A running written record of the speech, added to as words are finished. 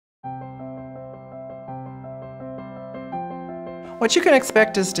What you can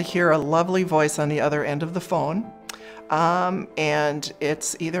expect is to hear a lovely voice on the other end of the phone. And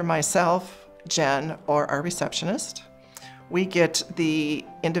it's either myself, Jen, or our receptionist. We get the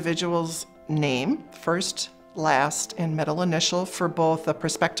individual's name, first, last, and middle initial for both the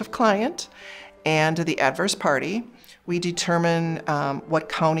prospective client and the adverse party. We determine what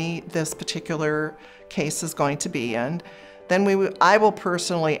county this particular case is going to be in. Then I will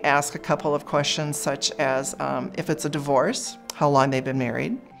personally ask a couple of questions, such as if it's a divorce, how long they've been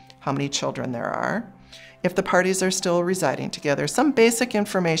married, how many children there are, if the parties are still residing together, some basic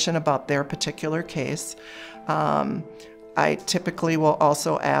information about their particular case. I typically will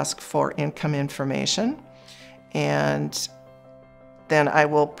also ask for income information, and then I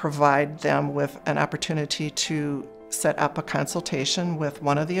will provide them with an opportunity to set up a consultation with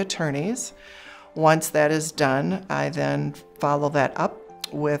one of the attorneys. Once that is done, I then follow that up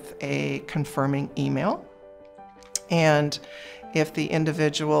with a confirming email. And if the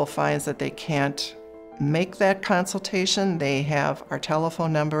individual finds that they can't make that consultation, they have our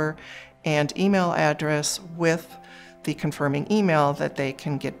telephone number and email address with the confirming email that they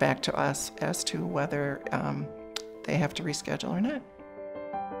can get back to us as to whether they have to reschedule or not.